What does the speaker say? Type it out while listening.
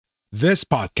This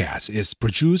podcast is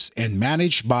produced and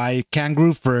managed by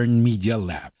Kangaroo Fern Media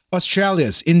Lab,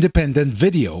 Australia's independent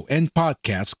video and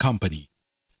podcast company.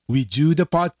 We do the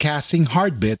podcasting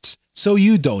hard bits so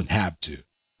you don't have to.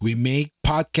 We make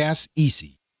podcasts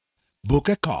easy. Book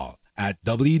a call at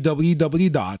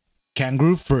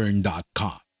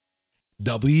www.kangaroofern.com.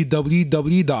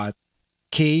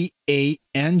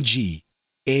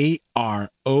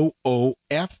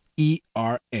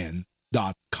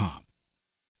 www.kangaroofern.com.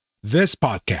 This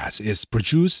podcast is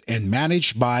produced and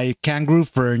managed by Kangaroo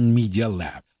Fern Media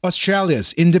Lab,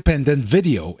 Australia's independent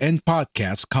video and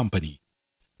podcast company.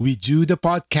 We do the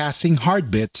podcasting hard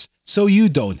bits so you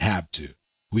don't have to.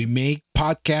 We make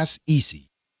podcasts easy.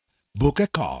 Book a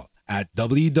call at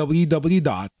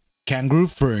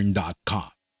www.kangaroofern.com.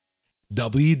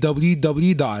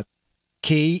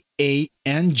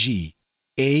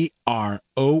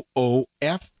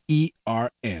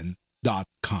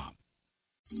 www.kangaroofern.com.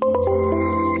 A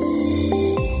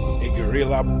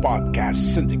Guerrilla Podcast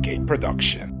Syndicate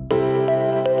production.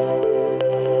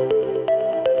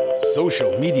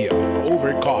 Social Media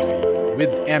Over Coffee with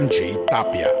MJ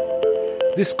Tapia.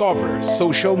 Discover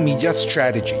social media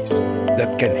strategies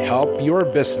that can help your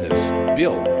business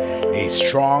build a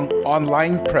strong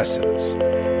online presence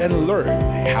and learn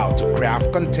how to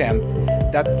craft content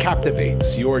that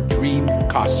captivates your dream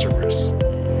customers.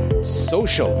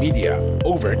 Social Media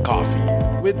Over Coffee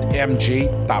with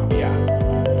MJ Tapia.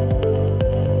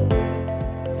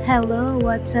 Hello,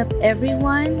 what's up,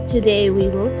 everyone? Today we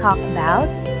will talk about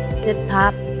the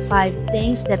top 5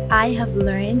 things that I have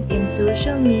learned in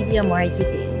social media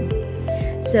marketing.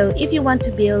 So, if you want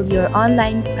to build your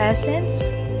online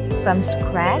presence from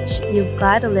scratch, you've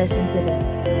got to listen to them.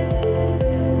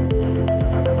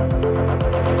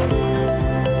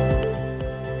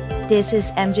 This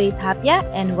is MJ Tapia,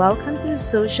 and welcome to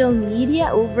Social Media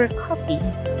Over Coffee.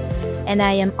 And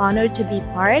I am honored to be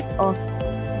part of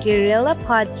Guerrilla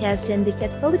Podcast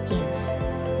Syndicate Philippines.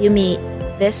 You may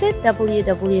visit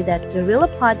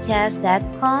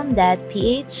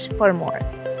www.guerrillapodcast.com.ph for more.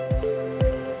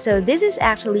 So this is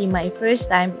actually my first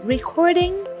time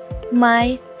recording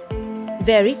my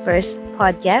very first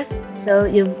podcast. So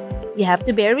you have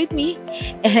to bear with me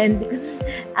and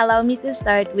allow me to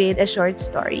start with a short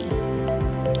story.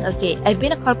 Okay, I've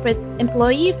been a corporate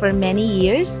employee for many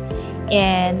years,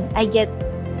 and I got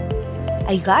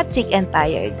sick and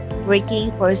tired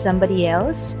working for somebody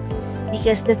else.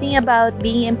 Because the thing about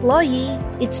being an employee,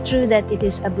 it's true that it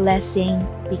is a blessing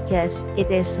because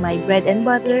it is my bread and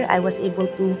butter. I was able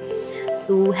to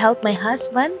help my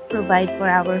husband provide for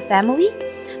our family.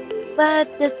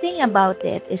 But the thing about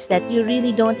it is that you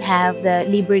really don't have the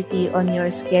liberty on your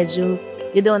schedule.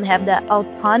 You don't have the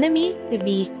autonomy to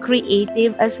be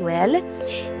creative as well.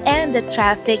 And the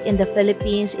traffic in the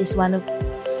Philippines is one of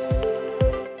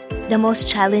the most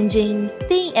challenging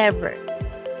thing ever.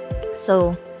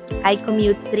 So, I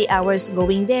commute 3 hours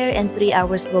going there and 3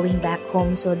 hours going back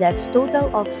home. So that's total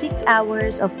of 6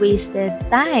 hours of wasted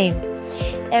time.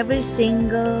 Every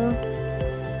single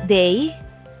day,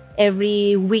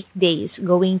 every weekdays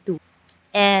going to.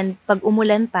 And pag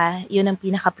umulan pa, yun ang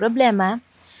pinaka-problema.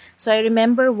 So I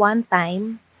remember one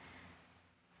time,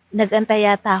 nag-antay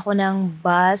yata ako ng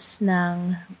bus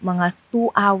ng mga 2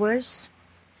 hours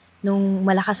nung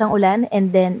malakas ang ulan,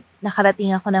 and then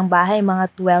nakarating ako ng bahay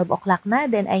mga 12 o'clock na.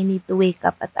 Then I need to wake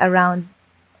up at around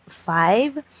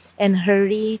 5 and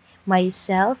hurry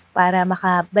myself para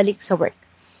makabalik sa work.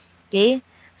 Okay?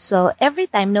 So every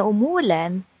time na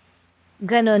umuulan,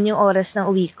 ganon yung oras ng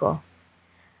uwi ko.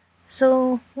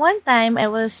 So one time I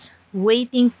was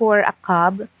waiting for a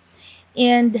cab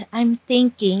and I'm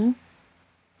thinking,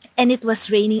 and it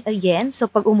was raining again. So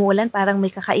pag umuulan, parang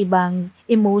may kakaibang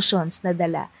emotions na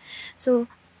dala. So,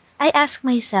 I ask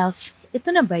myself, ito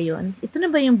na ba yun? Ito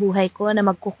na ba yung buhay ko na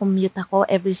magko-commute ako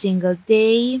every single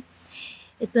day?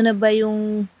 Ito na ba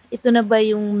yung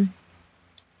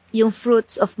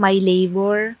fruits of my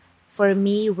labor for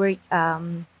me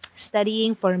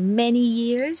studying for many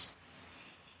years?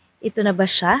 Ito na ba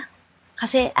siya?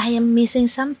 Kasi I am missing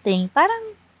something.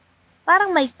 Parang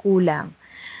may kulang.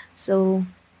 So,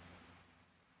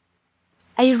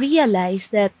 I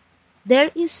realized that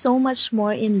there is so much more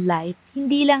in life.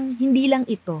 Hindi lang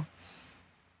ito.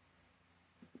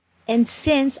 And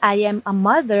since I am a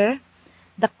mother,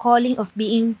 the calling of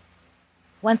being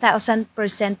 1,000%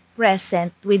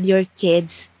 present with your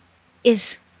kids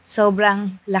is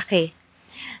sobrang laki.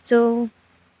 So,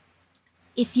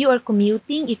 if you are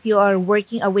commuting, if you are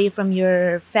working away from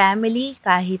your family,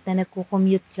 kahit na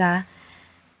nagko-commute ka,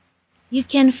 you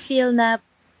can feel na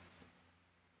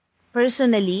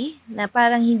personally na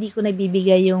parang hindi ko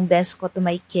nabibigay yung best ko to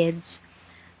my kids.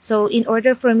 So in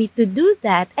order for me to do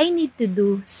that, I need to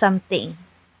do something.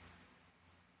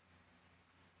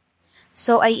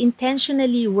 So I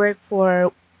intentionally work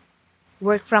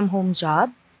from home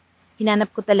job.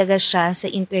 Hinanap ko talaga siya sa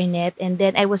internet, and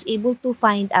then I was able to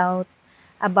find out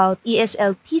about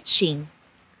ESL teaching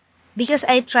because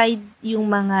I tried yung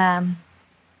mga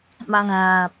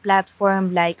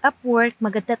platform like Upwork.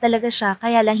 Maganda talaga siya,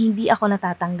 kaya lang hindi ako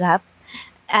natatanggap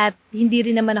at hindi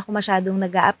rin naman ako masyadong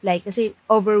nag-a-apply kasi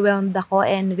overwhelmed ako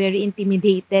and very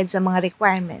intimidated sa mga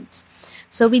requirements.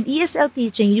 So with ESL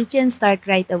teaching, you can start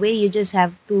right away. You just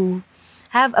have to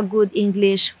have a good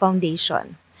English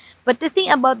foundation. But the thing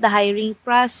about the hiring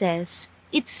process,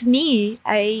 it's me.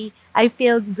 I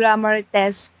failed grammar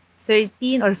test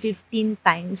 13 or 15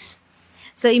 times.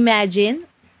 So imagine,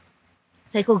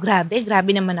 sabi ko, grabe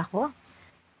naman ako.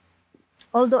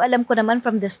 Although alam ko naman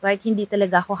from the start, hindi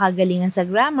talaga ako kagalingan sa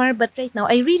grammar, but right now,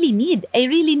 I really need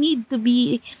to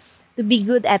be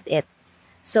good at it.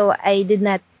 So I did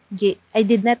not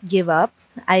give up.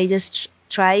 I just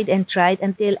tried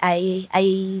until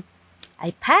I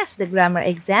passed the grammar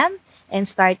exam and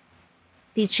start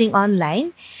teaching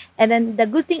online. And then the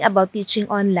good thing about teaching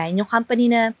online, yung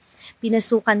company na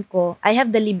pinasukan ko, I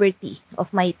have the liberty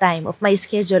of my time, of my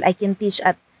schedule. I can teach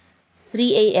at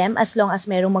 3 a.m. as long as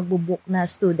merong magbubook na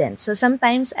student. So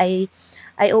sometimes I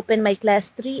open my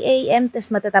class 3 a.m. tas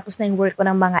matatapos na yung work ko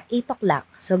ng mga 8 o'clock.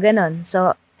 So ganon.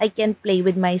 So I can play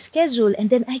with my schedule,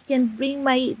 and then I can bring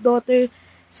my daughter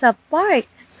sa park.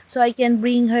 So I can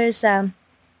bring her sa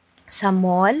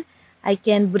mall. I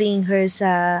can bring her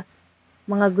sa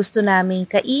mga gusto naming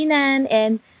kainan,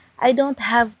 and I don't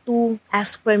have to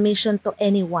ask permission to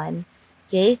anyone.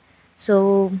 Okay?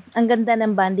 So, ang ganda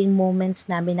ng bonding moments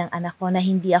namin ng anak ko na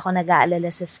hindi ako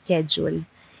nag-aalala sa schedule.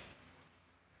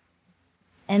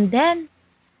 And then,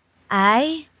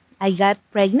 I got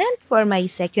pregnant for my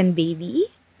second baby.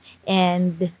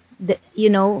 And,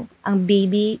 ang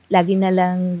baby, lagi na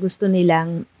lang gusto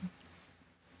nilang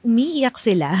umiiyak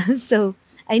sila. So,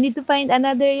 I need to find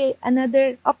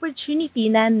another opportunity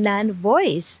na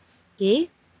non-voice. Okay?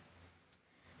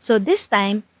 So this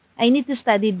time, I need to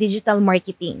study digital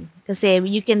marketing kasi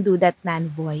you can do that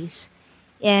non-voice.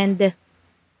 And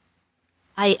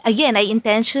I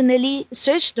intentionally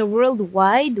searched the World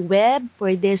Wide Web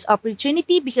for this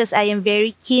opportunity because I am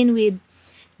very keen with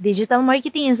digital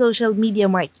marketing and social media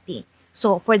marketing.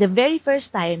 So for the very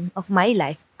first time of my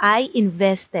life, I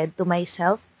invested to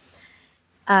myself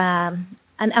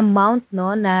an amount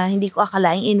na hindi ko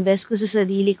akalaing invest ko sa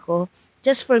sarili ko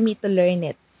just for me to learn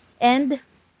it. And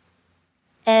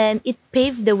it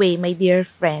paved the way, my dear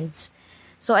friends.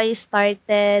 So I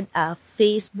started a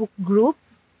Facebook group,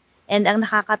 and ang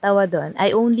nakakatawa doon,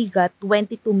 I only got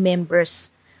 22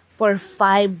 members for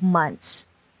 5 months.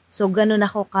 So ganun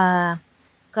ako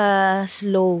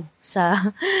ka-slow sa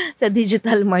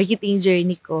digital marketing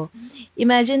journey ko.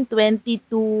 Imagine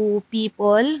 22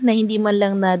 people na hindi man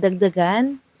lang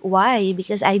nadagdagan. Why?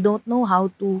 Because I don't know how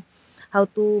to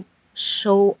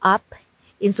show up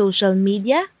in social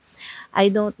media. I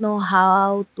don't know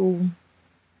how to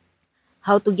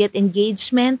get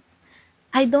engagement.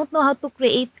 I don't know how to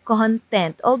create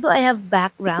content. Although I have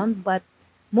background, but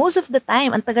most of the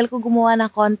time, ang tagal ko gumawa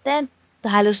ng content,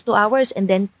 halos 2 hours,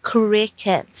 and then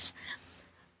crickets.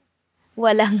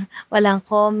 Walang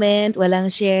comment, walang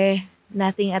share,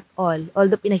 nothing at all.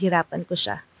 Although pinaghirapan ko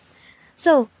siya.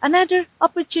 So, another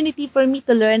opportunity for me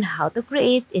to learn how to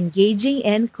create engaging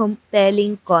and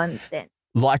compelling content.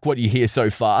 Like what you hear so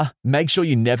far? Make sure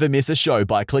you never miss a show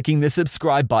by clicking the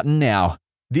subscribe button now.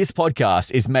 This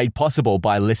podcast is made possible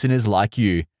by listeners like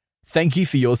you. Thank you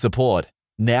for your support.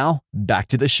 Now, back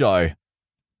to the show.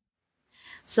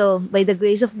 So, by the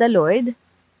grace of the Lord,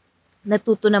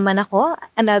 natuto naman ako.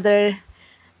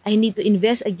 I need to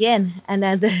invest again.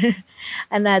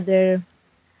 Another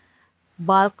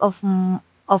bulk of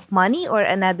money or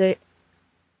another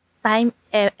time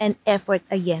and effort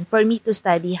again for me to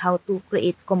study how to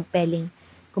create compelling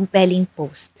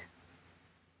post.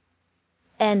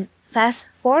 And fast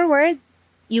forward,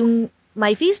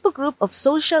 my Facebook group of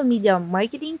social media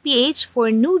marketing PH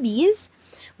for newbies,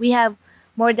 we have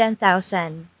more than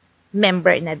 1,000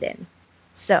 member na din.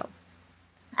 So,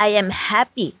 I am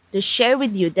happy to share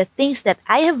with you the things that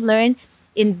I have learned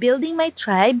in building my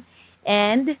tribe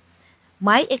and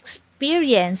my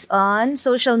experience on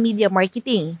social media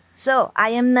marketing. So, I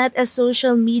am not a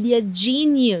social media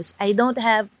genius. I don't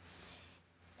have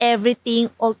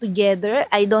everything all together.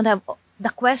 I don't have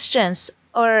the questions,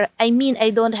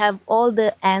 I don't have all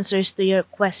the answers to your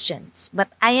questions. But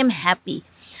I am happy.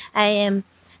 I am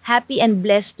happy and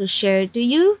blessed to share to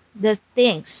you the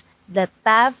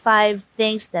top 5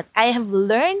 things that I have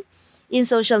learned in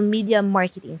social media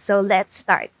marketing. So let's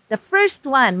start. The first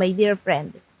one, my dear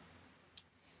friend,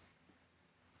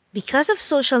 because of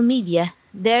social media,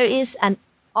 there is an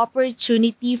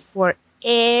opportunity for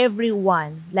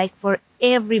everyone, like for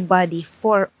everybody,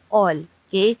 for all.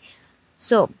 Okay?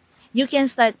 So, you can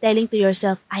start telling to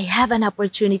yourself, I have an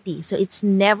opportunity. So, it's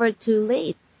never too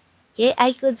late. Okay?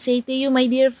 I could say to you, my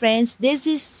dear friends, this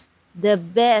is the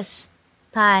best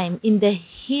time in the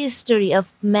history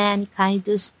of mankind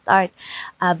to start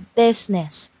a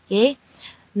business. Okay?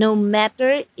 No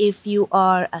matter if you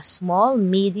are a small,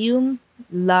 medium,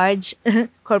 large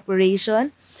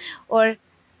corporation, or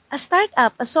a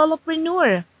startup, a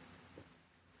solopreneur.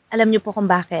 Alam niyo po kung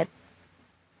bakit?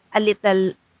 A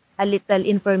little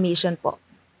information po.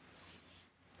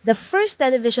 The first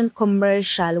television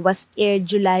commercial was aired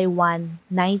July 1,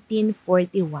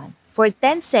 1941. For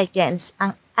 10 seconds,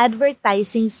 ang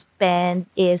advertising spend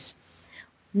is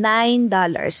 $9.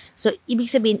 So, ibig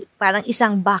sabihin, parang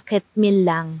isang bucket meal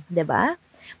lang, di ba?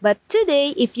 But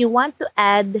today, if you want to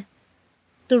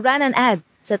run an ad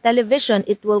sa television,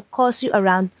 it will cost you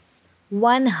around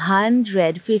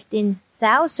 $115,000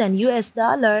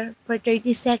 per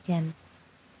 30 second.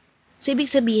 So, ibig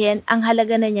sabihin, ang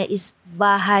halaga na niya is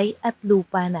bahay at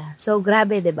lupa na. So,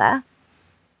 grabe, di ba?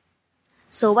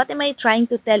 So, what am I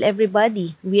trying to tell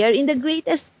everybody? We are in the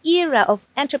greatest era of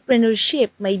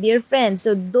entrepreneurship, my dear friends.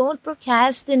 So, don't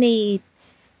procrastinate.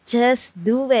 Just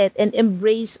do it and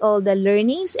embrace all the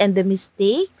learnings and the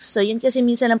mistakes. So, yun kasi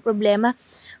minsan ang problema.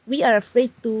 We are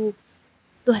afraid to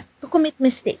commit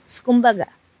mistakes, kumbaga.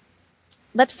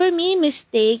 But for me,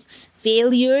 mistakes,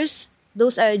 failures,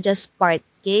 those are just part,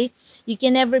 okay? You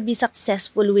can never be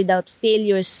successful without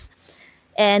failures.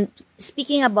 And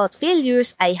speaking about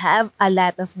failures, I have a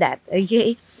lot of that,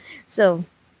 okay? So,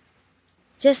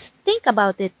 just think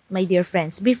about it, my dear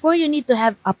friends. Before you need to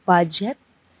have a budget,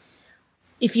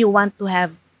 if you want to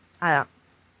have a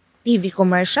TV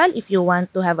commercial, if you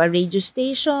want to have a radio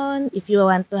station, if you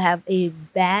want to have a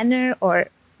banner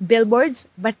or billboards,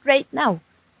 but right now,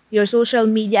 your social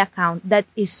media account, that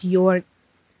is your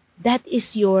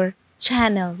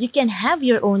channel. You can have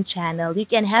your own channel. You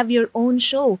can have your own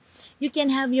show. You can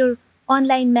have your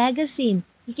online magazine.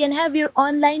 You can have your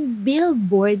online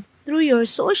billboard through your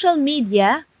social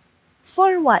media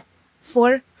for what?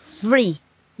 For free.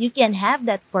 You can have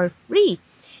that for free.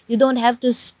 You don't have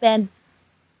to spend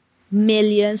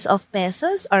millions of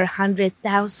pesos or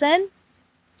 100,000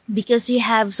 because you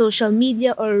have social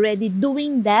media already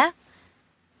doing the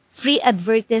free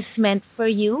advertisement for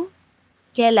you.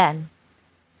 Kailan?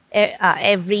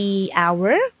 Every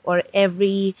hour or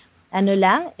every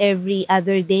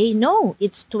other day? No,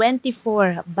 it's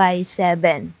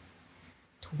 24/7.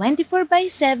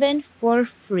 24/7 for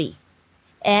free.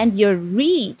 And your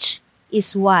reach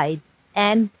is wide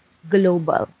and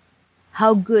global.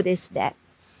 How good is that?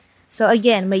 So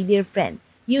again, my dear friend,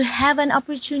 you have an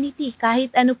opportunity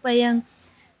kahit ano pa yung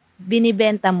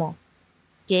binibenta mo.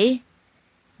 Okay?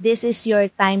 This is your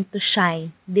time to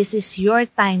shine. This is your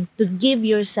time to give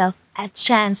yourself a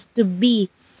chance to be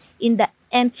in the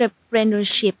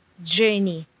entrepreneurship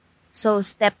journey. So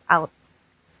step out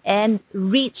and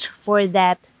reach for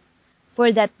that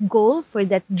goal, for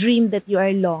that dream that you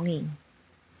are longing.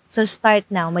 So start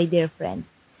now, my dear friend.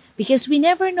 Because we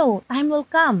never know, time will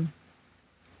come.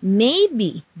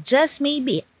 Maybe, just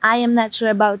maybe, I am not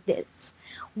sure about this.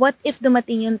 What if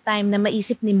dumating yung time na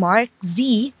maisip ni Mark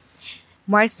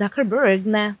Zuckerberg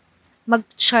na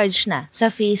mag-charge na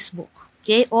sa Facebook.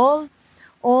 Okay? All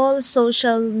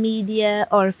social media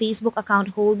or Facebook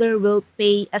account holder will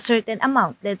pay a certain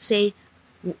amount. Let's say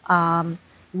 100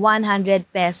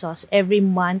 pesos every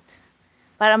month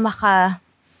para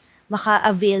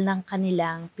maka-avail ng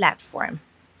kanilang platform.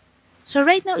 So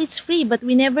right now it's free, but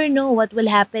we never know what will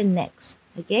happen next.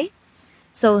 Okay?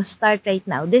 So start right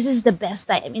now. This is the best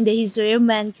time in the history of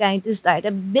mankind to start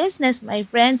a business, my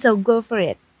friends. So go for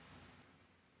it.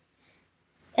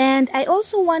 And I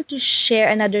also want to share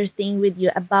another thing with you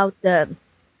about the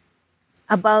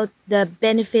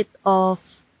benefit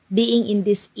of being in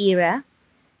this era.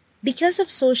 Because of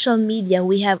social media,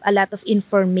 we have a lot of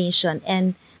information,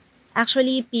 and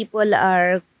actually people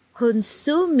are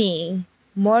consuming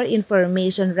more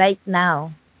information right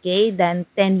now, okay, than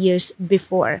 10 years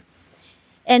before.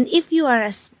 And if you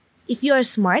are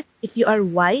smart, if you are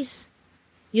wise,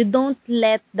 you don't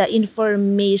let the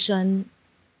information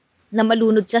na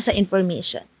malunod ka sa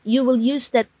information. You will use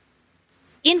that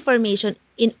information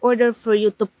in order for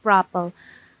you to propel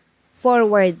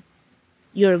forward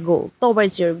your goal,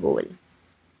 towards your goal.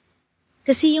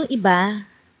 Kasi yung iba,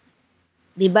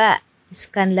 'di ba?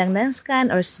 Scan lang ng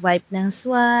scan or swipe ng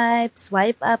swipe,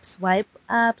 swipe up,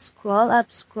 scroll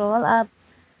up.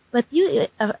 But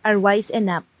you are wise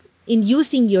enough in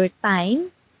using your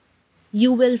time,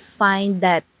 you will find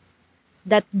that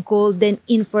golden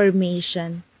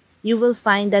information. You will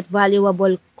find that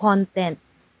valuable content.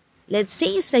 Let's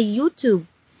say sa YouTube.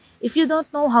 If you don't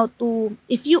know how to,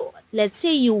 if you, let's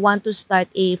say you want to start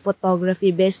a photography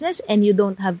business and you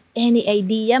don't have any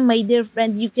idea, my dear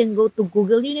friend, you can go to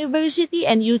Google University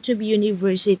and YouTube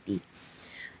University.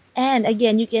 And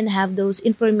again, you can have those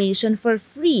information for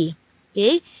free.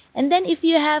 Okay? And then if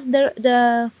you have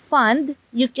the fund,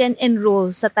 you can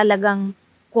enroll sa talagang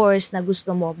course na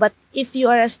gusto mo. But if you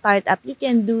are a startup, you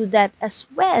can do that as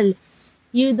well.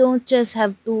 You don't just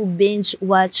have to binge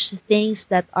watch things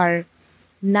that are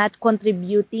not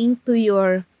contributing to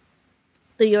your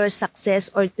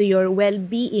success or to your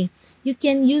well-being. You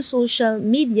can use social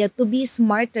media to be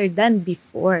smarter than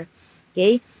before.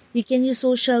 Okay? You can use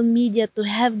social media to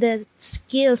have the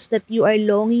skills that you are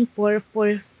longing for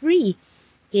free.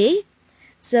 Okay?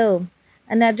 So,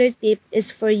 another tip is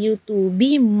for you to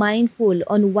be mindful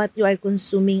on what you are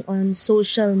consuming on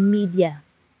social media.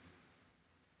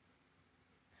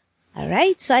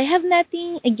 Alright, so I have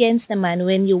nothing against naman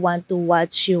when you want to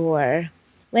watch your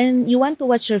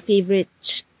favorite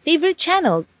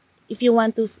channel. If you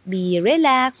want to be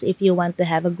relaxed, if you want to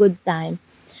have a good time,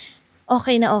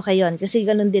 okay na okay yon. Kasi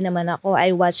ganun din naman ako.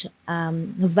 I watch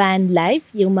van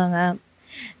life, yung mga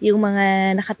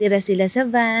nakatira sila sa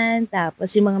van,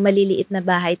 tapos yung mga maliliit na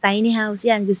bahay, tiny house,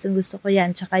 yan, gustong-gusto ko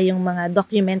yan. Tsaka yung mga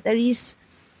documentaries,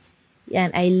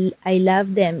 yan, I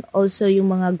love them. Also,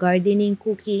 yung mga gardening,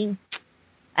 cooking,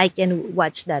 I can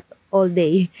watch that all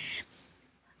day.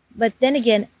 But then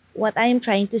again, what I am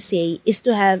trying to say is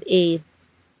to have a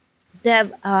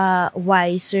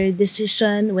wiser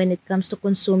decision when it comes to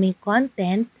consuming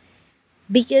content,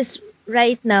 because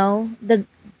right now the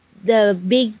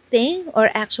big thing,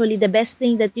 or actually the best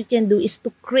thing that you can do, is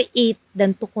to create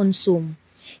than to consume.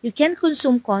 You can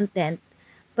consume content,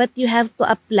 but you have to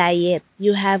apply it.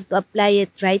 You have to apply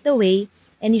it right away,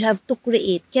 and you have to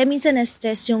create. Kaya minsan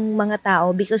na-stress yung mga tao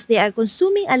because they are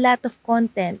consuming a lot of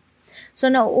content. So,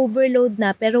 na-overload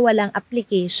na pero walang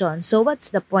application. So, what's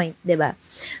the point, di ba?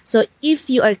 So, if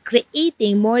you are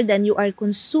creating more than you are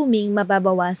consuming,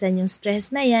 mababawasan yung stress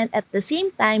na yan. At the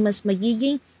same time, mas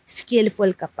magiging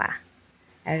skillful ka pa.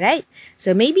 Alright?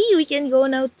 So, maybe we can go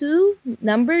now to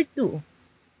number 2.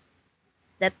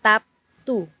 The top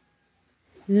 2.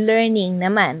 Learning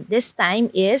naman. This time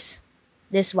is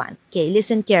this one. Okay,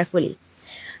 listen carefully.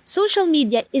 Social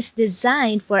media is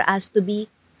designed for us to be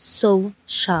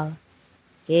social.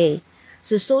 Okay.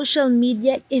 So social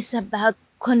media is about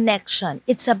connection.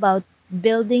 It's about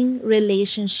building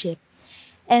relationship.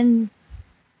 And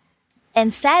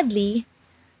sadly,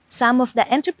 some of the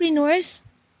entrepreneurs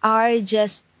are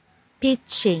just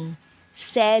pitching,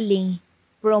 selling,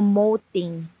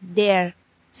 promoting their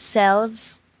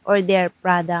selves or their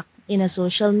product in a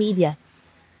social media.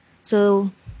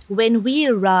 So when we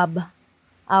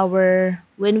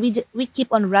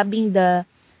keep on rubbing the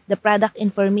product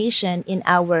information in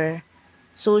our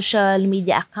social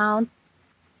media account,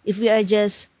 if we are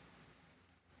just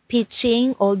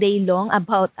pitching all day long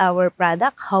about our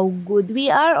product, how good we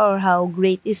are or how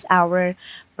great is our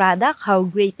product, how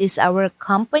great is our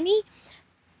company,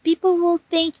 people will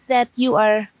think that you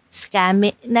are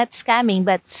not scamming,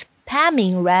 but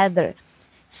spamming rather.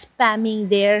 Spamming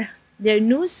their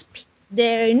news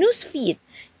feed.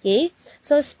 Okay?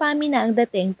 So, spammy na ang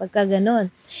dating pagka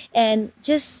ganon. And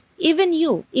just, even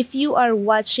you, if you are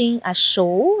watching a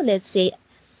show, let's say,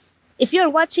 if you're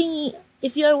watching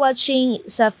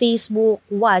sa Facebook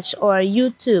Watch or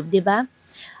YouTube, di ba?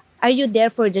 Are you there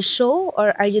for the show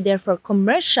or are you there for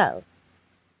commercial?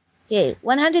 Okay,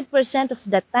 100% of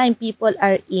the time people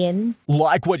are in.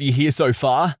 Like what you hear so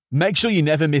far? Make sure you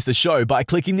never miss a show by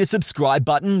clicking the subscribe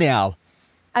button now.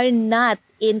 Are not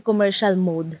in commercial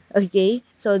mode, okay?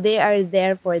 So they are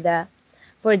there for the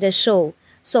show.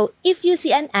 So if you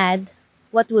see an ad,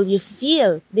 what will you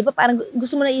feel? Di ba parang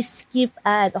gusto mo na i-skip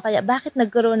ad, o kaya bakit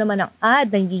nagkaroon naman ng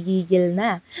ad, nanggigigil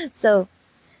na. So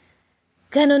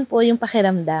ganun po yung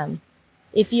pakiramdam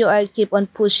if you are keep on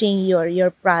pushing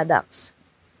your products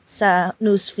sa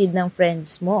newsfeed ng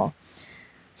friends mo.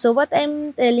 So what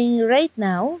I'm telling you right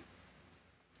now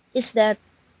is that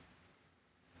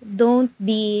don't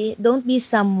be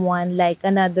someone like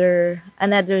another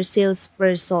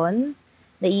salesperson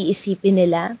na iisipin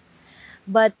nila,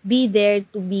 but be there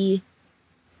to be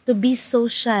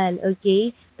social,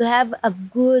 okay? To have a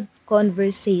good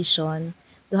conversation,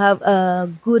 to have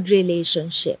a good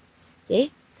relationship.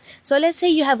 Okay? So let's say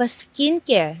you have a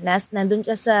skincare, nandun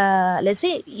ka sa, let's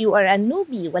say you are a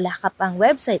newbie, wala ka pang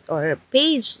website or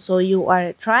page, so you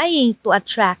are trying to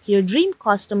attract your dream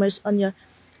customers on your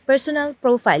personal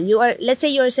profile. Let's say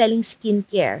you're selling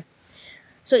skincare.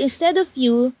 So instead of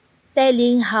you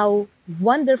telling how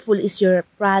wonderful is your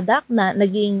product na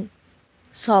naging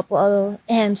supple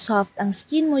and soft ang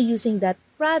skin mo using that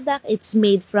product, it's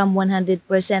made from 100%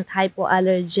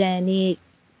 hypoallergenic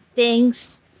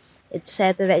things,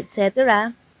 etc.,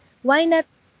 etc., why not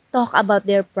talk about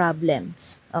their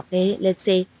problems? Okay, let's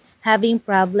say having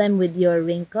problem with your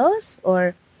wrinkles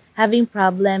or having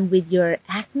problem with your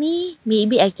acne,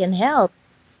 maybe I can help.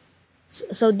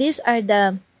 So these are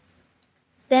the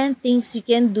 10 things you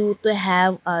can do to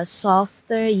have a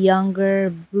softer, younger,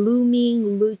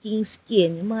 blooming looking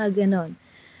skin, yung mga ganon.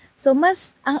 So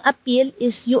mas ang appeal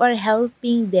is you are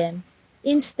helping them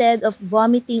instead of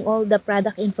vomiting all the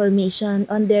product information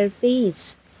on their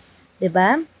face. 'Di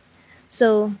ba?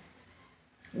 So,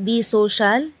 be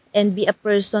social and be a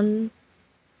person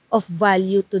of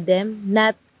value to them,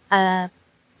 not a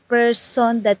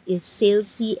person that is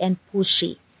salesy and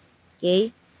pushy.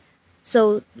 Okay?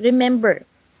 So, remember,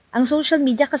 ang social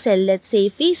media kasi, let's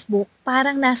say Facebook,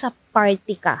 parang nasa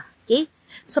party ka. Okay?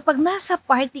 So, pag nasa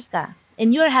party ka,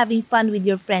 and you're having fun with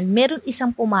your friend, meron isang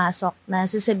pumasok na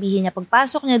sasabihin niya,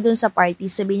 pagpasok niya dun sa party,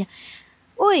 sabihin niya,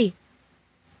 "Uy,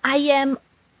 I am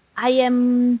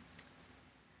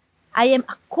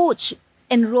a coach.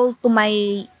 Enroll to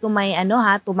my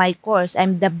course.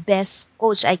 I'm the best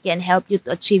coach. I can help you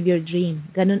to achieve your dream."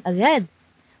 Ganun agad.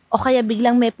 O kaya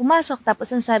biglang may pumasok,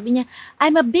 tapos ang sabi niya,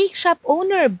 "I'm a bake shop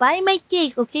owner. Buy my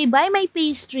cake, okay? Buy my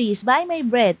pastries, buy my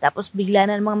bread." Tapos bigla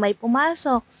na namang may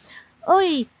pumasok,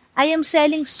 "Uy, I am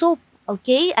selling soap,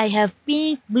 okay? I have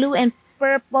pink, blue, and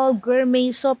purple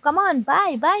gourmet soap. Come on,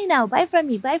 buy now. Buy from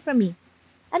me.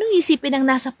 Anong isipin ng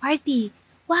nasa party?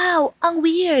 Wow, ang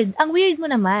weird. Ang weird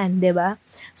mo naman, di ba?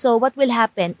 So what will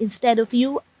happen? Instead of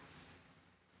you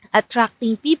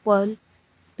attracting people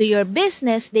to your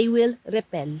business, they will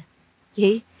repel.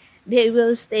 Okay? They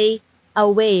will stay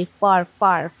away, far,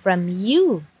 far from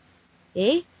you.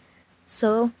 Okay?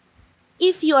 So,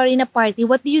 if you are in a party,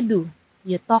 what do?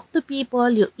 You talk to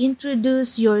people, you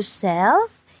introduce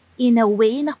yourself in a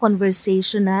way na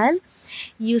conversational.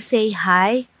 You say,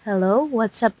 "Hi, hello,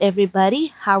 what's up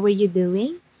everybody? How are you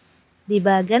doing?"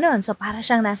 Diba? Ganon. So, para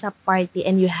siyang nasa party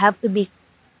and you have to be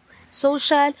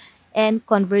social and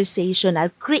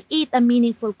conversational. Create a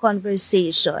meaningful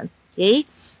conversation. Okay?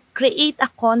 Create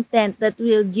a content that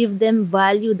will give them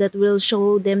value, that will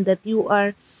show them that you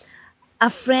are a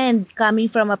friend coming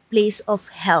from a place of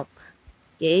help.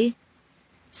 Okay?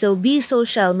 So, be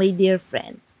social, my dear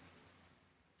friend.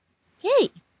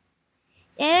 Okay.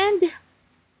 And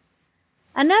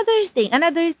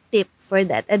another tip for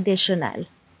that, additional.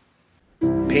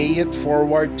 Pay it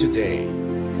forward today.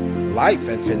 Life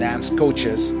and finance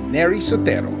coaches Neri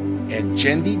Sotero and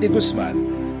Jendi De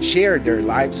Guzman share their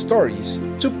life stories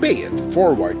to pay it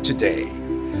forward today.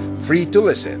 Free to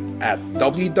listen at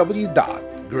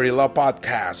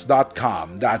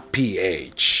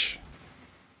www.gorillapodcast.com.ph.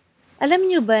 Alam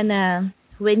niyo ba na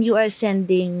when you are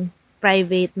sending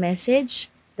private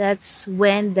message, that's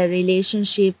when the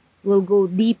relationship will go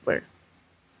deeper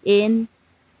in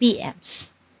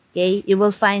PMs. Okay? You will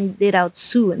find it out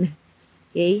soon.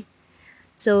 Okay?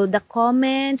 So, the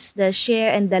comments, the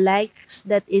share, and the likes,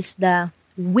 that is the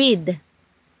width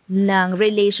ng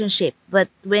relationship. But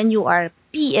when you are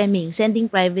PMing, sending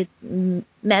private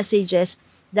messages,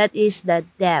 that is the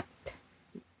depth,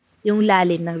 yung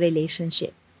lalim ng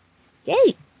relationship.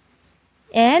 Okay.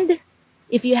 And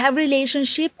if you have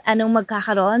relationship, anong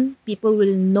magkakaroon? People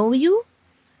will know you,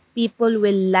 people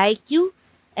will like you,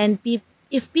 and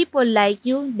if people like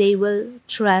you, they will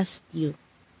trust you.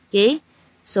 Okay?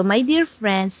 So my dear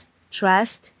friends,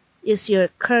 trust is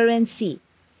your currency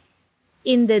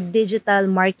in the digital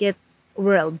market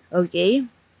world. Okay?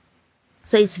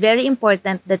 So it's very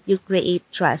important that you create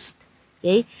trust.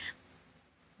 Okay?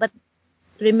 But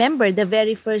remember, the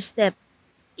very first step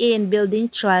in building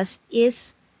trust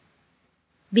is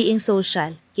being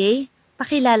social, okay?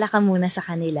 Pakilala ka muna sa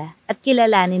kanila at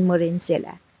kilalanin mo rin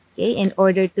sila, okay? In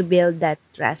order to build that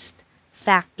trust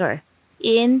factor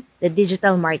in the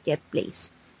digital marketplace.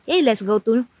 Okay, let's go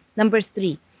to number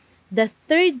 3. The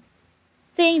third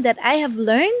thing that I have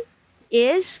learned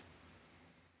is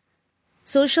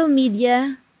social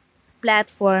media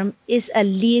platform is a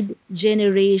lead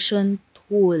generation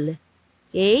tool,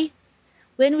 okay?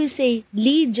 When we say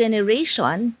lead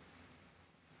generation,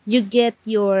 you get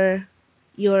your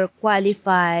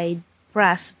qualified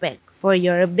prospect for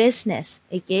your business.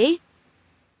 Okay?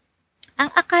 Ang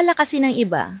akala kasi ng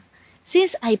iba,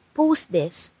 since I post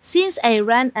this, since I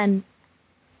run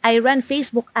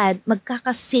Facebook ad,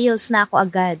 magkaka-sales na ako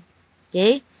agad.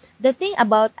 Okay? The thing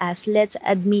about us, let's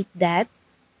admit that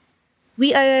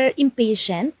we are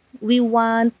impatient. We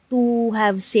want to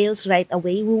have sales right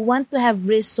away. We want to have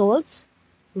results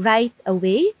right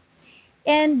away.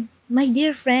 And my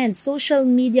dear friends, social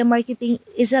media marketing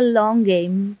is a long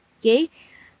game. Okay?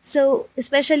 So,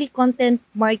 especially content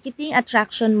marketing,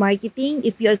 attraction marketing,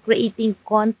 if you're creating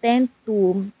content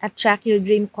to attract your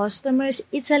dream customers,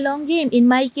 it's a long game. In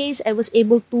my case, I was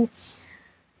able to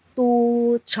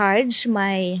charge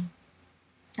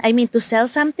to sell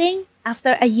something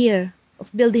after a year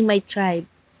of building my tribe.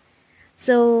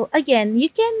 So, again, you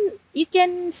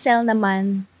can sell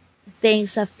naman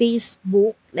things sa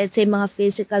Facebook, let's say mga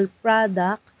physical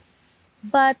product,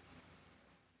 but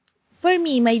for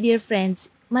me, my dear friends,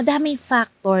 madaming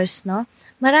factors, no?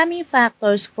 Maraming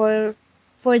factors for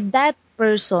that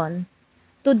person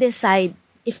to decide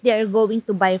if they are going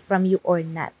to buy from you or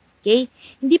not. Okay?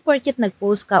 Hindi porket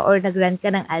nag-post ka or nag-run ka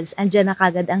ng ads, andyan na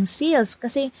kagad ang sales.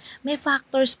 Kasi may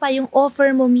factors pa. Yung offer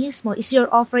mo mismo. Is your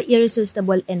offer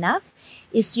irresistible enough?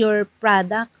 Is your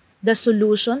product the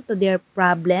solution to their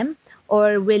problem?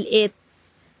 Or will it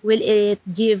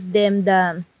give them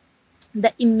the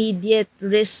immediate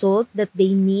result that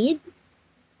they need?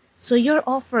 So your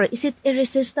offer, is it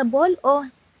irresistible o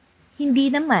hindi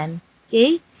naman?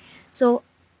 Okay? So,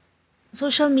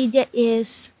 social media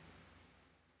is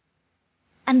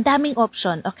ang daming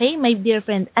option, okay? My dear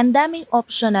friend, ang daming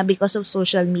option na because of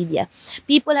social media.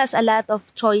 People has a lot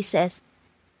of choices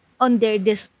on their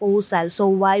disposal. So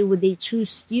why would they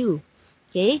choose you?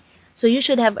 Okay? So you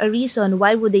should have a reason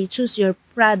why would they choose your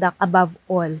product above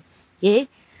all. Okay?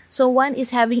 So one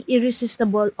is having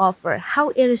irresistible offer. How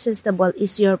irresistible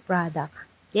is your product?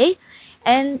 Okay?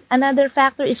 And another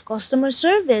factor is customer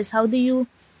service. How do you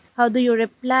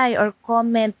reply or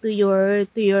comment to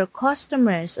your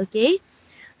customers? Okay?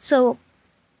 So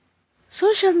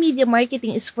social media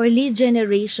marketing is for lead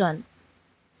generation.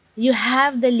 You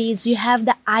have the leads, you have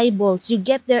the eyeballs, you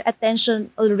get their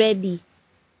attention already.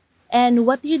 And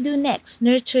what do you do next?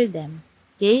 Nurture them.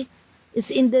 Okay? It's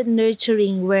in the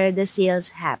nurturing where the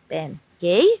sales happen.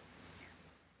 Okay?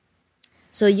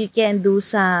 So you can do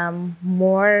some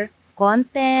more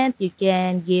content. You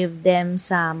can give them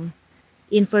some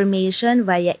information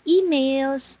via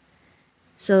emails.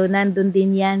 So nandun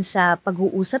din yan sa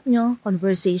pag-uusap nyo,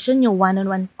 conversation nyo,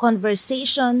 one-on-one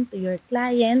conversation to your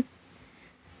client.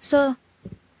 So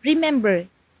remember,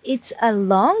 it's a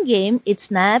long game. It's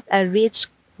not a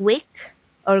quick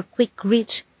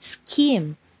rich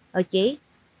scheme. Okay?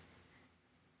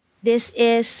 This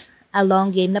is a long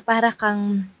game na para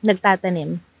kang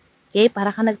nagtatanim. Okay?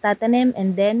 Para kang nagtatanim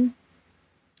and then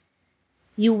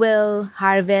you will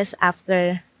harvest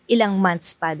after ilang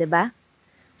months pa, diba?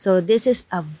 So this is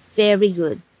a very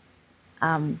good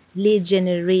lead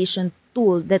generation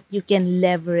tool that you can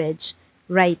leverage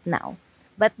right now.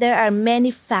 But there are many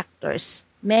factors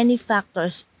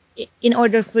in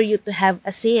order for you to have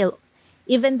a sale.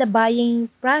 Even the buying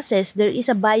process, there is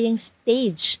a buying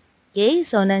stage. Okay?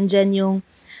 So, nandyan yung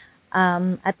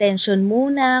attention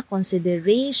muna,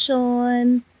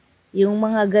 consideration, yung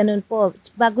mga ganun po.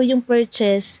 Bago yung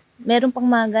purchase, meron pang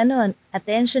mga ganun.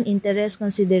 Attention, interest,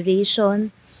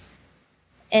 consideration,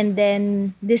 and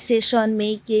then decision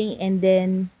making, and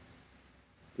then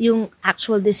yung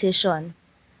actual decision.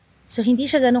 So, hindi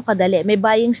siya ganun kadali. May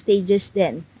buying stages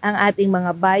din ang ating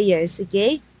mga buyers.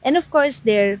 Okay? And of course,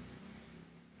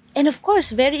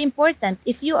 very important,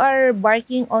 if you are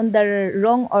barking on the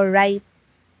wrong or right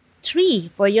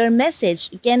tree for your message,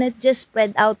 you cannot just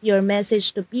spread out your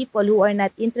message to people who are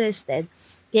not interested.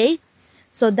 Okay?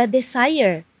 So the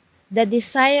desire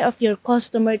of your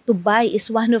customer to buy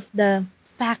is one of the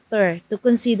factor to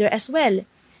consider as well.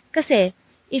 Kasi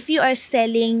if you are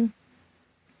selling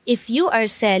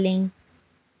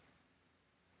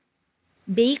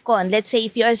bacon, let's say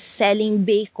if you are selling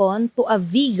bacon to a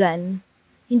vegan,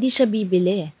 hindi siya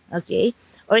bibili, okay?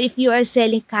 Or if you are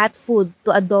selling cat food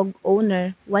to a dog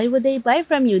owner, why would they buy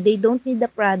from you? They don't need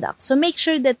the product. So make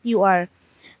sure that you are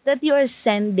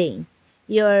sending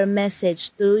your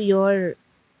message to your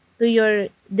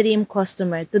dream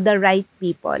customer, to the right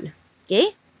people.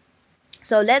 Okay?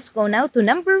 So let's go now to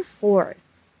number 4.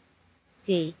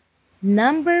 Okay.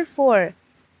 Number 4.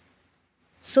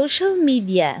 Social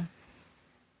media.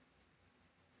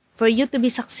 For you to be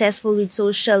successful with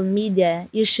social media,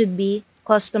 you should be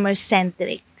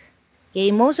customer-centric.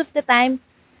 Okay, most of the time,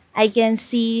 I can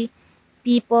see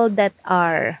people that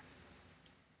are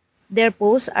their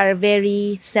posts are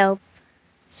very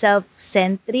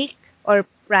self-centric or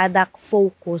product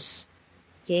focused.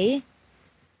 Okay?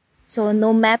 So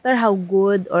no matter how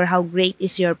good or how great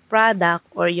is your product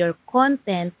or your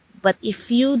content, but if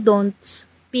you don't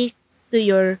speak to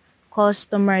your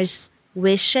customers'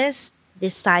 wishes,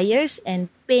 desires, and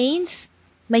pains,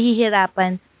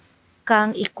 mahihirapan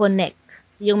kang i-connect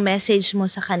yung message mo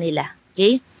sa kanila.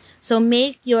 Okay? So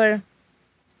make your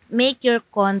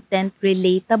content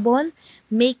relatable,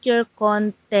 make your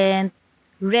content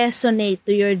resonate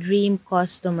to your dream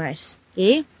customers.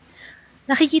 Okay?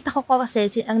 Nakikita ko kasi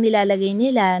ang nilalagay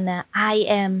nila na I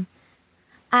am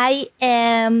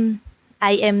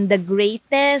the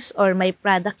greatest, or my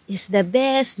product is the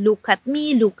best. Look at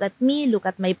me, look at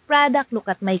my product, look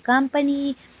at my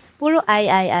company. Puro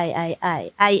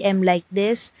I am like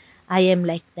this, I am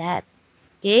like that.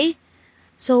 Okay?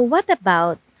 So what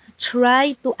about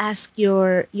try to ask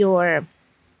your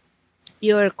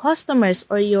customers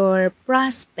or your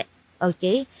prospect,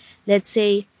 okay? Let's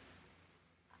say,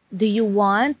 do you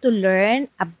want to learn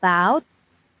about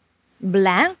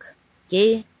blank?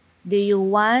 Okay? Do you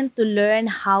want to learn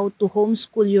how to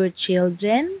homeschool your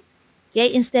children?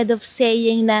 Okay? Instead of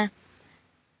saying na,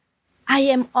 I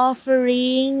am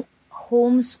offering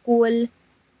homeschool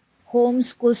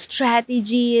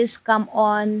strategies, come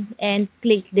on and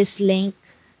click this link.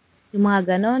 Yung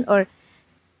mga ganon. Or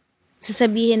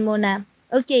sasabihin mo na,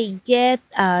 okay, get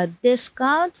a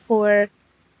discount for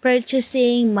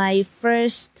purchasing my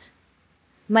first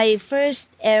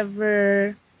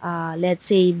ever let's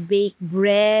say baked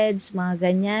breads, mga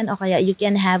ganyan, o kaya you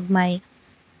can have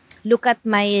look at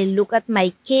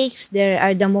my cakes, they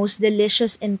are the most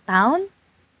delicious in town.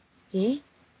 Okay?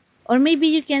 Or maybe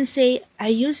you can say, are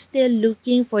you still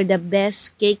looking for the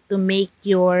best cake to make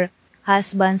your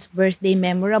husband's birthday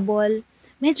memorable?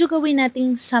 Medyo gawin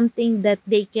natin something that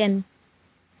they can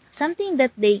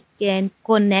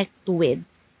connect with.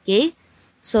 Okay?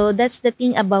 So that's the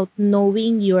thing about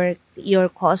knowing your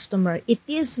customer. It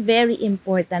is very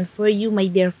important for you, my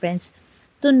dear friends,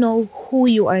 to know who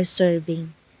you are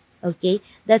serving. Okay?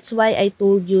 That's why I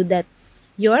told you that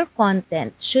your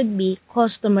content should be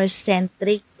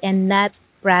customer-centric and not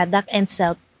product and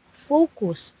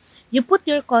self-focused. You put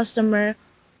your customer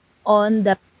on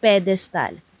the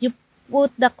pedestal. You put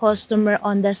the customer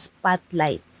on the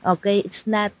spotlight. Okay? It's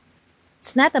not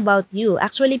about you.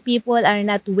 Actually, people are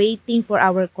not waiting for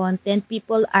our content.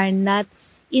 People are not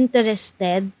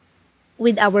interested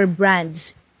with our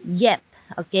brands yet.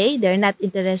 Okay? They're not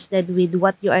interested with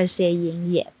what you are saying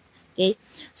yet. Okay?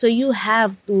 So you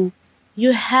have to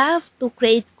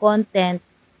create content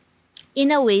in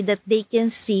a way that they can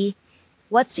see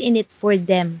what's in it for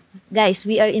them. Guys,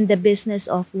 we are in the business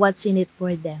of what's in it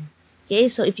for them. Okay?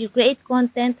 So if you create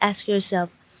content, ask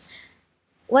yourself,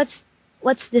 what's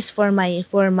this for my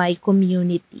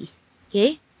community?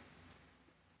 Okay?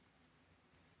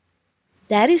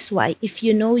 That is why if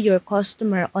you know your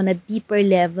customer on a deeper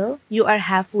level, you are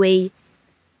halfway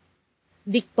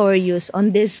victorious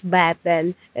on this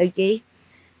battle. Okay?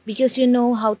 Because you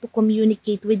know how to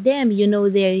communicate with them. You know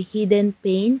their hidden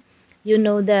pain. You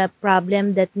know the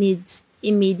problem that needs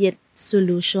immediate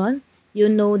solution. You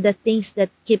know the things that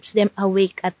keeps them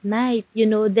awake at night. You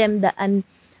know them the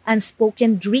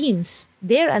unspoken dreams,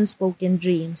 their unspoken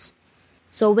dreams.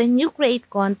 So when you create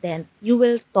content, you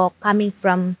will talk coming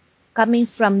from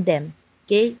them,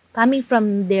 okay? Coming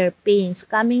from their pains,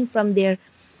 coming from the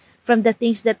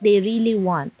things that they really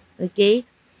want, okay?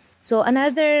 So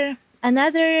another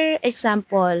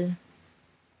example,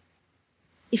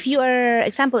 if you are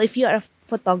a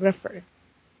photographer,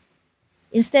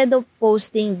 instead of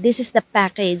posting, this is the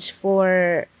package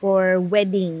for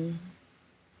wedding,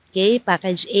 okay,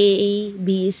 package A,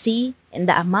 B, C, and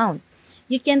the amount.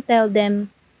 You can tell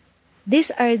them,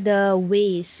 these are the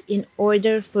ways in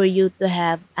order for you to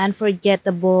have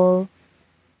unforgettable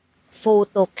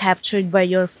photo captured by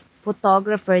your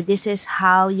photographer. This is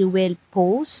how you will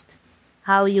post,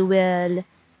 how you will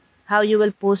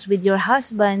post with your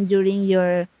husband during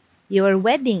your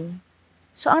wedding.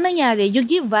 So ang nangyari, you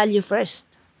give value first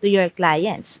to your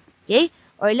clients, okay?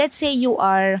 Or let's say you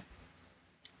are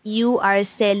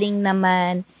selling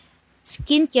naman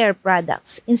skincare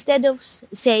products. Instead of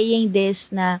saying this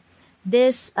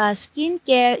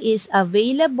skincare is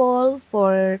available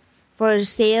for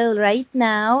sale right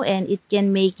now and it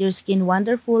can make your skin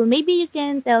wonderful, maybe you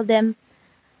can tell them,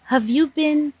 have you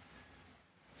been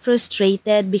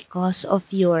frustrated because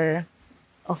of your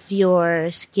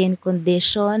skin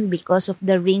condition, because of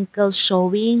the wrinkles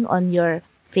showing on your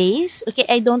face? Okay,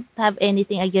 I don't have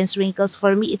anything against wrinkles.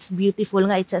 For me, it's beautiful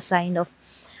nga. It's a sign of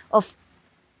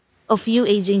of you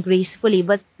aging gracefully.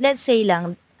 But let's say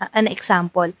lang, an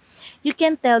example, you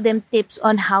can tell them these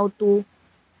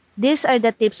are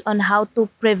the tips on how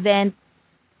to prevent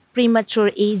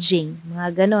premature aging,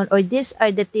 mga ganon. Or these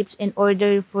are the tips in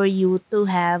order for you to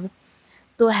have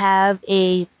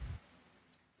a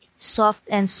soft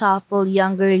and supple,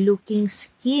 younger looking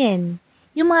skin.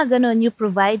 Yung mga ganon, you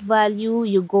provide value,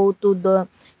 you go to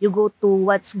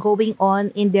what's going on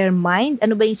in their mind.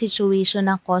 Ano ba yung situation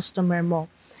ng customer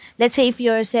mo? Let's say if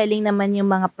you're selling naman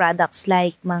yung mga products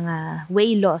like mga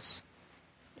weight loss,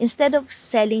 instead of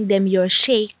selling them your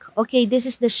shake, okay, this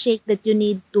is the shake that you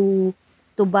need to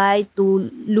buy to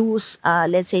lose,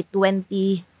 let's say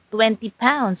 20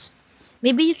 pounds.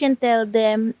 Maybe you can tell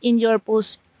them in your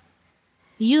post,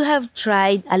 you have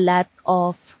tried a lot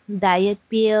of diet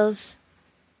pills,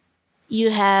 you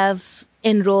have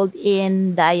enrolled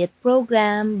in diet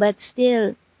program, but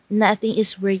still nothing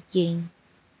is working.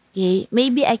 Okay?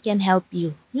 Maybe I can help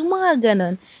you. Yung mga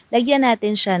ganon, lagyan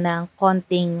natin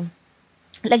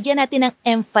ng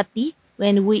empathy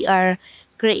when we are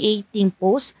creating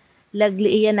posts.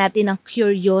 Lagyan natin ng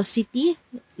curiosity.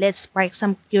 Let's spark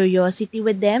some curiosity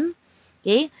with them.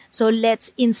 Okay? So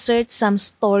let's insert some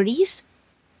stories.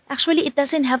 Actually, it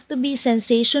doesn't have to be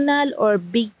sensational or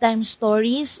big-time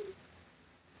stories.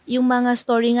 Yung mga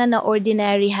story nga na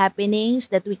ordinary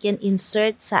happenings that we can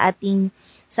insert sa ating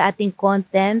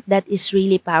content that is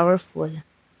really powerful.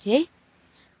 Okay?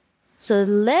 So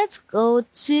let's go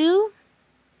to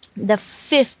the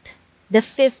fifth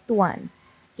one.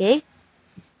 Okay?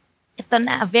 Ito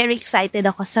na, very excited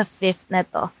ako sa fifth na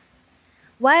to.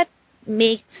 What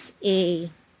makes a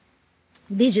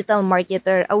digital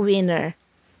marketer a winner?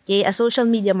 Okay, a social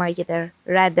media marketer.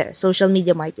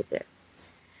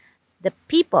 The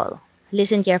people,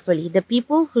 listen carefully, the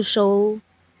people who show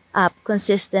up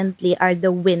consistently are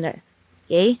the winner.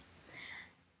 Okay?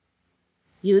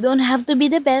 You don't have to be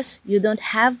the best. You don't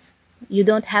have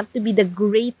to be the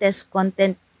greatest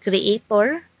content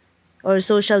creator or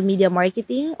social media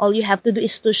marketing. All you have to do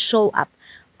is to show up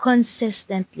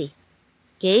consistently.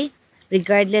 Okay?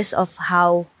 Regardless of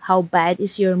how bad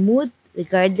is your mood,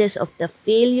 regardless of the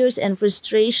failures and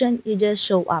frustration, you just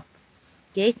show up.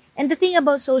 Okay? And the thing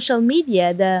about social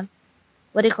media,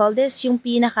 yung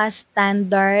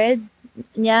pinaka-standard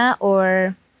niya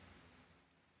or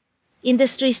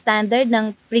industry standard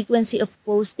ng frequency of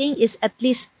posting is at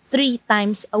least 3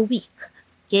 times a week.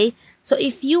 Okay? So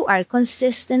if you are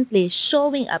consistently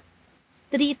showing up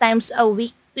 3 times a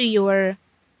week to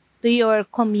your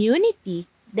community,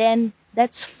 then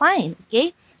that's fine.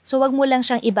 Okay? So wag mo lang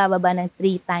siyang ibababa ng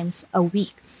 3 times a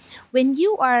week. When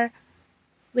you are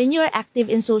active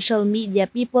in social media,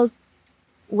 people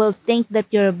will think that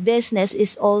your business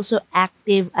is also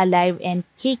active, alive, and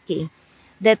kicking.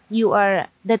 That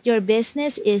your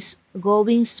business is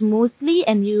going smoothly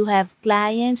and you have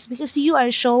clients because you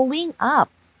are showing up.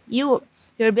 Your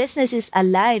business is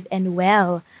alive and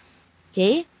well.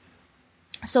 Okay?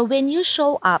 So when you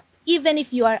show up, even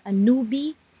if you are a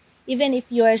newbie, even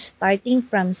if you are starting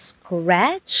from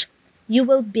scratch, you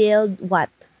will build what?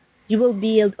 You will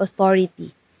build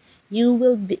authority.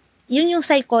 Yun yung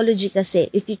psychology kasi,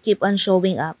 if you keep on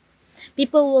showing up.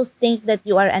 People will think that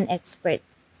you are an expert.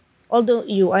 Although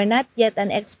you are not yet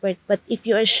an expert, but if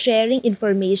you are sharing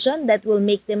information that will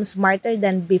make them smarter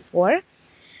than before,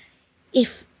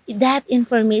 if that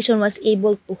information was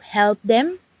able to help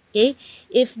them, okay,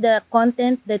 if the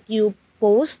content that you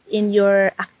post in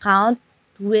your account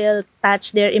will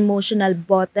touch their emotional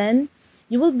button,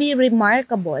 you will be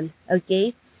remarkable,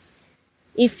 okay?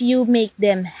 If you make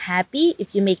them happy,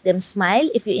 if you make them smile,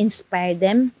 if you inspire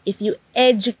them, if you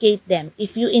educate them,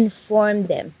 if you inform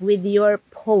them with your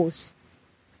posts,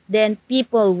 then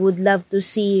people would love to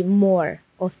see more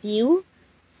of you.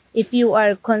 If you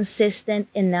are consistent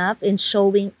enough in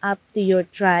showing up to your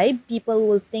tribe, people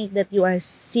will think that you are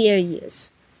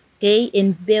serious, okay,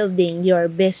 in building your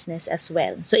business as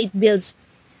well. So it builds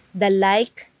the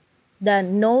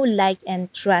know, like, and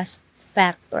trust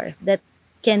factor that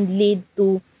can lead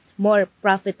to more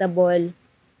profitable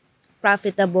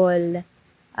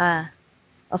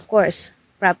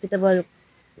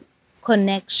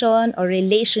connection or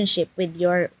relationship with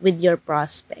your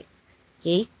prospect.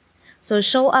 Okay? So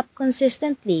show up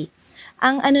consistently.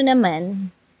 Ang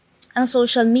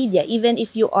social media, even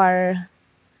if you are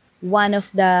one of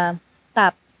the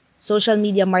top social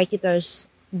media marketers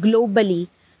globally,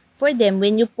 for them,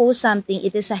 when you post something,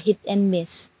 it is a hit and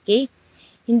miss. Okay?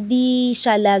 Hindi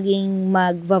siya laging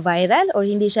mag-viral or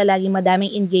hindi siya laging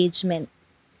madaming engagement.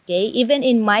 Okay? Even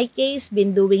in my case,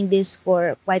 been doing this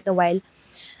for quite a while.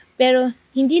 Pero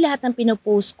hindi lahat ng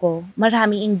pinopost ko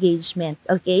maraming engagement.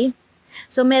 Okay?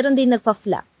 So, meron din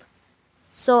nagpa-flop.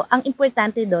 So, ang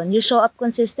importante doon, you show up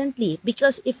consistently.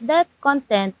 Because if that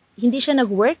content, hindi siya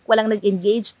nag-work, walang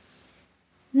nag-engage,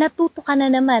 natuto ka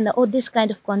na naman na, this kind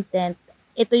of content,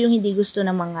 ito yung hindi gusto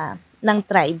ng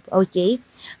tribe, okay?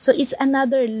 So, it's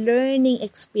another learning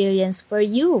experience for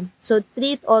you. So,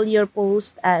 treat all your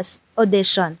posts as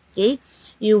audition, okay?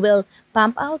 You will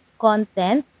pump out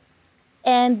content,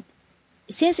 and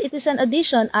since it is an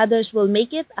audition, others will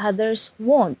make it, others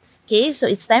won't. Okay, so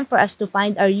it's time for us to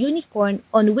find our unicorn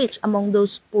on which among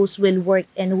those posts will work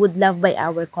and would love by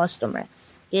our customer.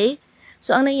 Okay,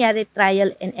 so ang nangyari,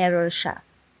 trial and error siya.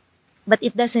 But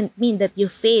it doesn't mean that you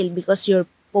fail because your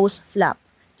post flop.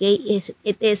 Okay,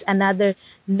 it is another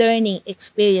learning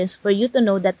experience for you to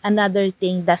know that another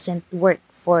thing doesn't work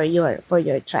for your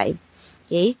tribe.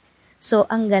 Okay, so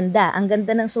ang ganda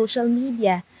ng social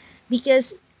media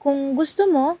because kung gusto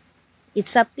mo,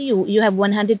 it's up to you. You have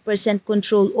 100%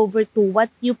 control over to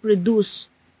what you produce,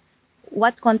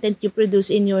 what content you produce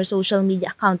in your social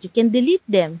media account. You can delete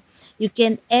them. You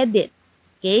can edit.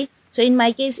 Okay? So in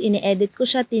my case, ini-edit ko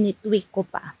siya, tinitweak ko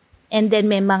pa. And then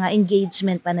may mga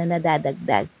engagement pa na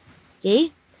nadadagdag.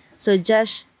 Okay? So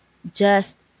just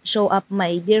show up,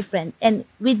 my dear friend. And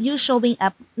with you showing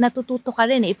up, natututo ka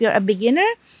rin. If you're a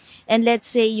beginner, and let's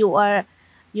say you are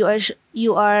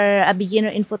a beginner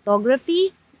in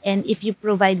photography, and if you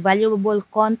provide valuable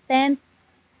content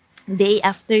day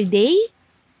after day,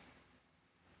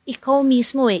 ikaw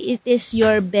mismo it is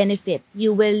your benefit.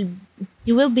 You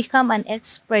will become an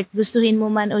expert, gustuhin mo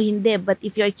man o hindi. But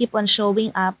if you keep on showing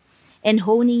up and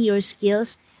honing your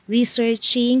skills,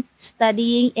 researching,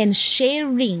 studying, and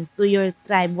sharing to your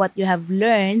tribe what you have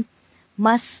learned,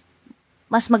 mas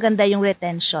maganda yung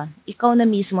retention. Ikaw na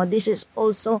mismo, this is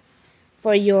also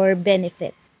for your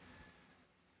benefit.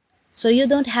 So you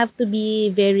don't have to be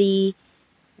very,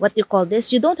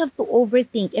 you don't have to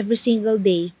overthink every single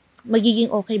day. Magiging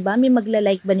okay ba? May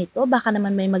magla-like ba nito? Baka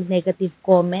naman may mag-negative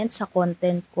comment sa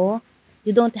content ko.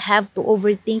 You don't have to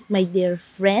overthink, my dear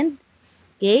friend.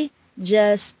 Okay?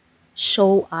 Just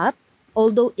show up.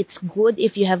 Although it's good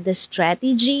if you have the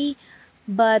strategy,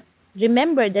 but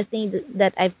remember the thing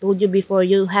that I've told you before,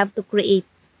 you have to create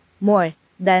more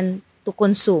than to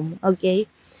consume, okay?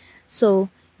 So,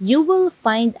 you will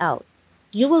find out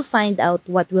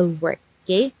what will work,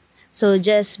 okay? So,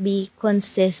 just be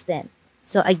consistent.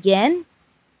 So, again,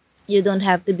 you don't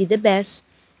have to be the best.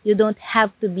 You don't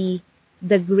have to be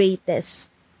the greatest,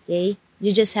 okay?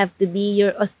 You just have to be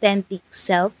your authentic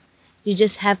self. You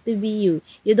just have to be you.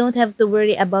 You don't have to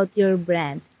worry about your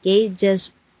brand, okay?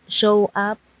 Just show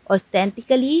up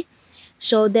authentically.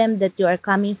 Show them that you are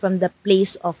coming from the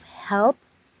place of help.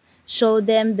 Show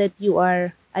them that you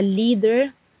are a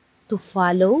leader to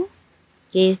follow.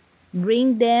 Okay?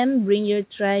 Bring your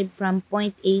tribe from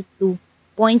point A to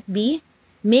point B.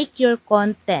 Make your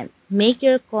content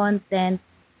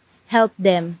help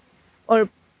them or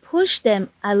push them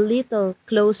a little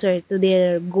closer to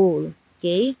their goal.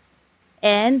 Okay?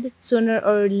 And sooner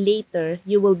or later,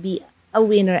 you will be a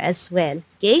winner as well.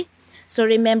 Okay? So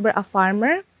remember a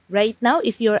farmer. Right now,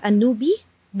 if you're a newbie,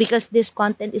 because this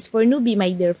content is for newbie,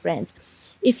 my dear friends.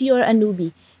 If you're a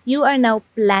newbie, you are now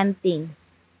planting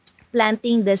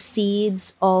the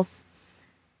seeds of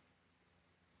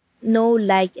know,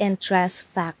 like, and trust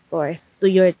factor to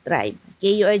your tribe.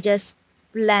 Okay, you are just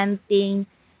planting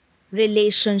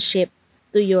relationship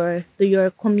to your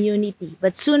community.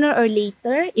 But sooner or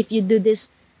later, if you do this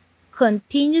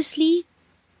continuously,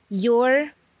 you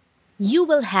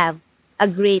will have a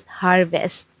great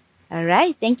harvest. All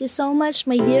right. Thank you so much,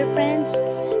 my dear friends.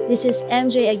 This is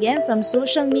MJ again from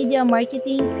Social Media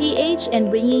Marketing PH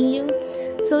and bringing you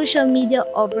Social Media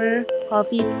Over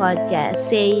Coffee podcast,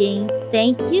 saying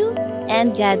thank you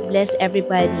and God bless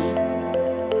everybody.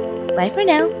 Bye for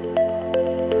now.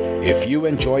 If you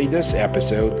enjoyed this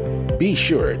episode, be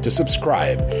sure to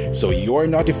subscribe so you're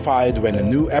notified when a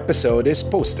new episode is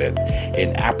posted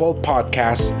in Apple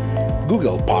Podcasts,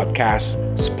 Google Podcasts,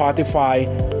 Spotify,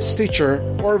 Stitcher,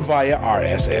 or via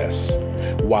RSS.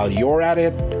 While you're at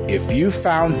it, if you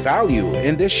found value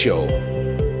in this show,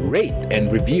 rate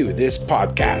and review this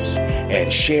podcast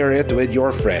and share it with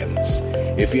your friends.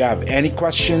 If you have any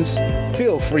questions,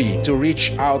 feel free to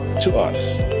reach out to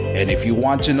us. And if you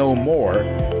want to know more,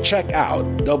 check out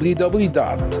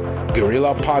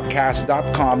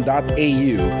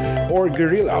www.guerrillapodcast.com.au or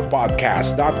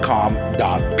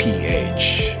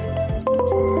guerrillapodcast.com.ph.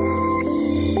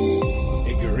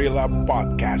 A Guerrilla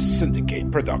Podcast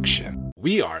Syndicate production.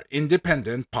 We are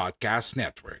Independent Podcast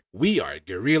Network. We are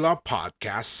Guerrilla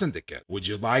Podcast Syndicate. Would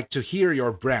you like to hear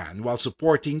your brand while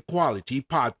supporting quality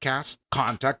podcasts?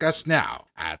 Contact us now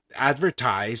at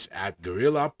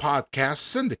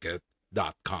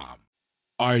advertise@guerrillapodcastsyndicate.com.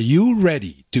 Are you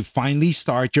ready to finally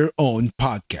start your own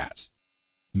podcast?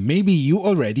 Maybe you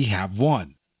already have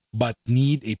one, but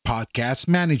need a podcast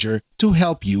manager to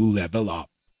help you level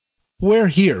up. We're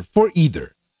here for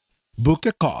either. Book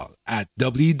a call at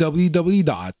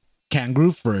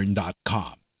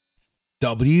www.kangaroofern.com.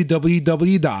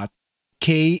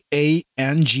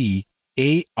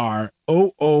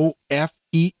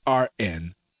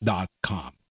 www.kangaroofern.com.